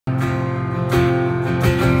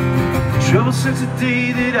Trouble since the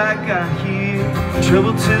day that I got here,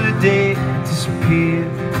 trouble till the day I disappear.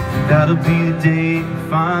 That'll be the day I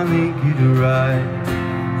finally get it right.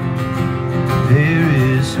 There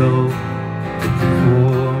is hope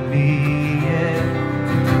for me, yeah,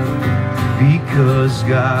 because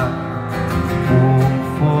God won't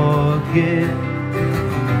forget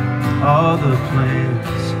all the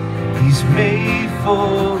plans He's made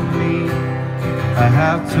for me. I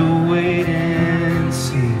have to wait and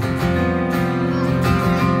see.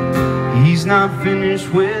 He's not finished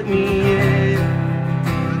with me yet.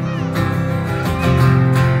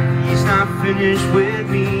 He's not finished with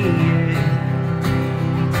me yet.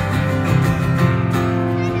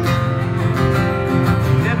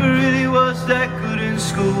 Never really was that good in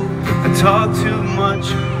school. I talked too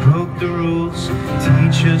much, broke the rules.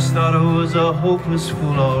 Teachers thought I was a hopeless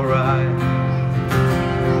fool, alright.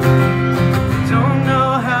 Don't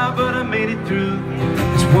know how, but I made it through.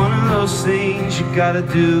 It's one of those things you gotta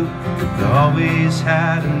do. I always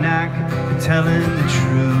had a knack for telling the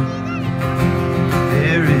truth.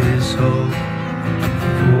 There is hope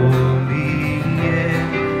for me, yeah,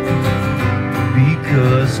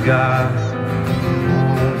 because God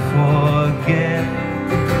won't forget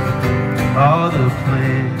all the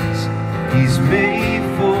plans He's made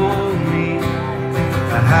for me.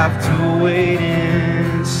 I have to wait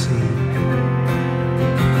and see.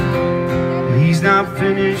 He's not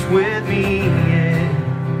finished with me yet.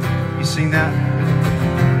 You sing that?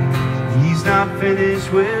 He's not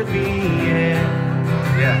finished with me yet.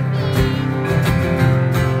 Yeah.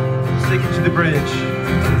 Let's take it to the bridge.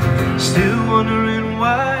 Still wondering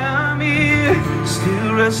why I'm here,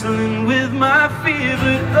 still wrestling with my fear,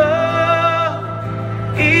 but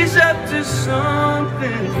oh, He's up to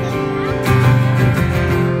something.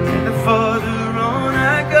 And the farther on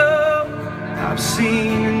I go, I've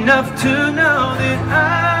seen enough to know that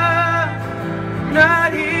I'm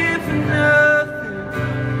not here for nothing.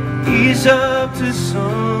 He's up to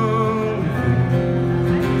something.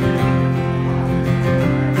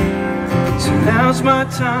 So now's my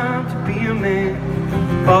time to be a man.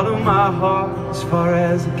 Follow my heart as far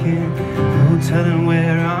as I can. No telling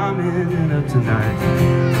where I'm ending up tonight.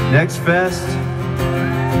 Nextfest.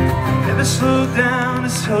 Never slow down,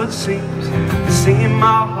 it's how it seems. Singing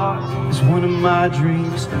my heart is one of my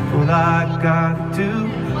dreams. All I gotta do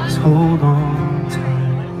is hold on tight.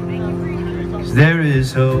 'Cause there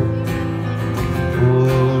is hope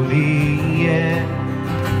for me, yeah,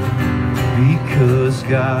 because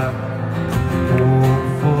God won't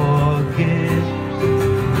forget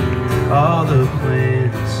all the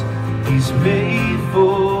plans He's made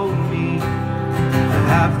for me. I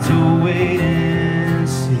have to wait and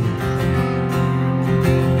see.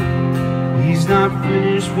 He's not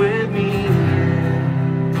finished with me yet.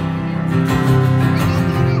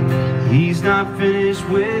 He's not finished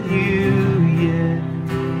with you yet.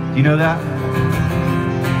 Do you know that?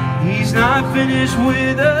 He's not finished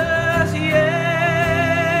with us yet.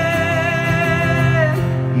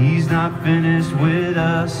 He's not finished with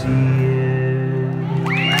us yet.